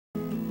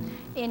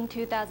In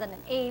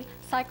 2008,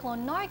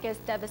 Cyclone Nargis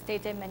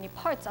devastated many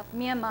parts of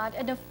Myanmar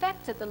and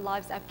affected the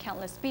lives of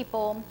countless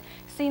people.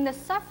 Seeing the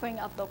suffering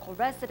of local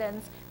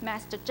residents,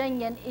 Master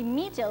Cheng Yen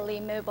immediately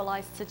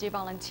mobilized TzuChi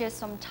volunteers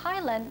from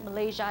Thailand,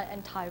 Malaysia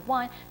and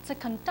Taiwan to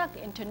conduct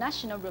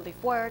international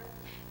relief work.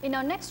 In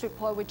our next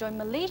report, we join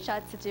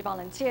Malaysia Tzu Chi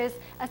volunteers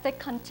as they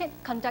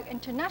conduct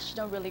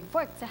international relief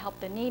work to help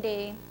the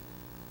needy.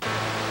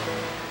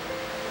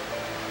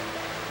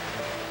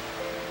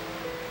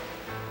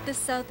 The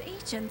South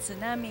Asian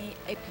tsunami,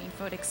 a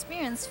painful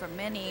experience for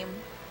many.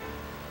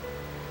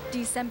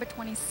 December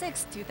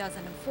 26,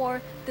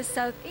 2004, the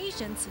South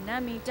Asian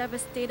tsunami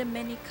devastated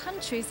many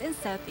countries in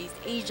Southeast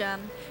Asia,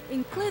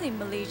 including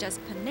Malaysia's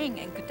Penang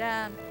and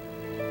Kedah.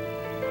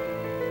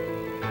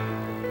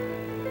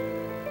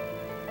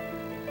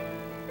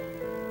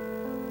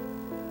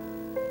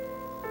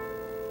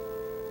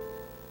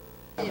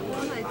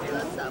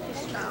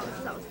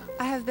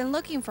 I have been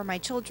looking for my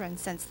children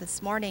since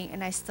this morning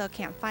and I still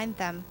can't find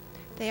them.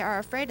 They are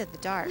afraid of the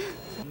dark.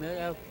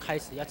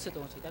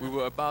 We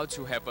were about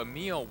to have a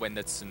meal when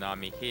the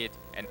tsunami hit,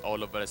 and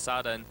all of a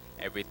sudden,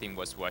 everything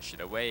was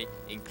washed away,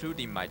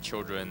 including my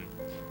children.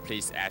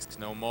 Please ask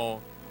no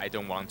more. I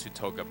don't want to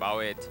talk about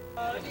it.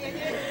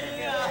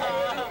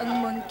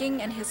 Ng Mun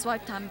King and his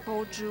wife Tan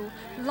Po Ju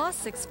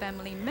lost 6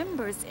 family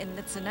members in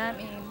the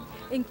tsunami,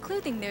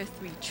 including their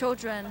 3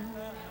 children.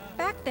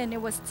 Back then,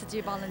 it was Tzu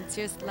Chi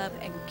volunteers' love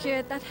and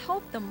care that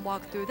helped them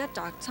walk through that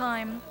dark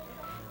time.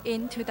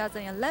 In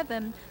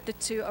 2011, the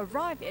two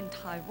arrived in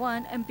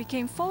Taiwan and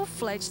became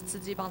full-fledged Tzu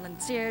Chi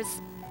volunteers.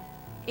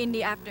 In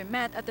the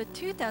aftermath of the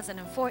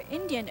 2004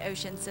 Indian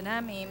Ocean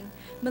tsunami,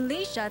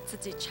 Malaysia Tzu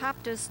Chi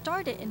chapter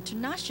started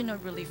international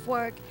relief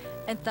work,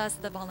 and thus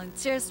the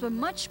volunteers were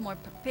much more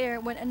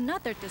prepared when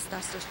another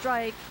disaster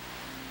struck.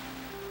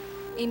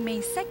 In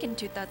May 2,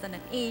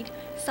 2008,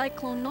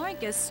 Cyclone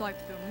Nargis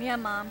swept through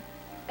Myanmar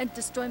and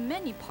destroyed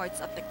many parts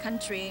of the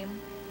country.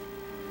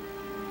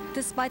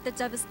 Despite the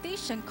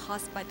devastation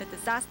caused by the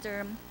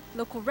disaster,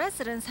 local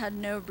residents had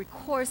no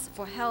recourse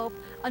for help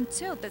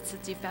until the Tzu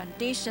Chi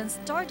Foundation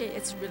started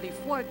its relief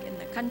work in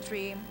the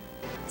country.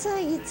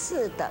 这一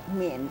次的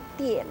缅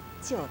甸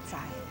救灾，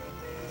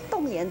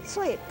动员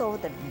最多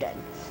的人，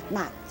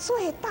那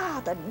最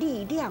大的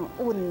力量、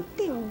稳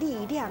定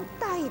力量、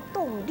带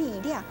动力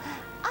量、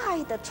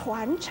爱的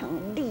传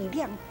承力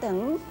量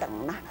等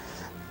等啊，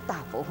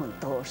大部分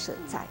都是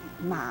在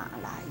马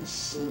来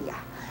西亚。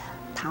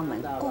 他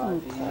们共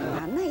同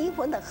啊那一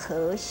份的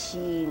和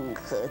心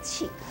和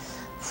气、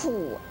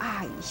互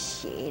爱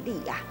协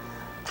力啊，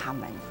他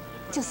们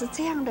就是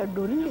这样的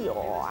轮流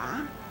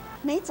啊，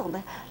那种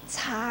的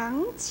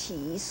长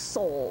期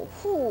守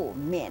护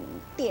缅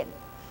甸，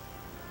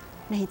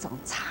那种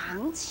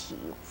长期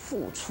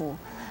付出、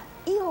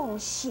用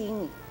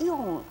心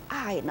用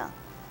爱呢，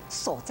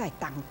守在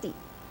当地。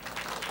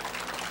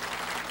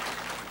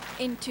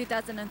 In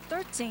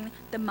 2013,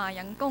 the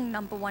Mayangkong No.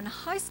 1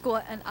 High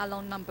School and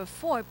Along No.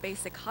 4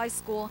 Basic High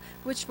School,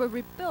 which were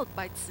rebuilt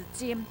by Tzu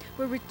Chi,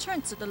 were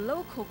returned to the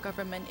local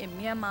government in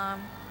Myanmar.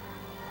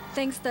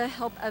 Thanks to the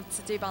help of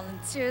Tzu Chi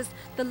volunteers,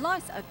 the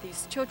lives of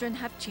these children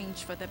have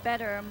changed for the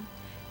better.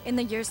 In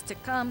the years to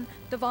come,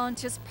 the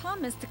volunteers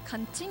promise to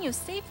continue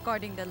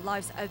safeguarding the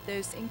lives of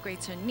those in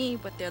greater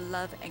need with their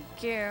love and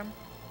care.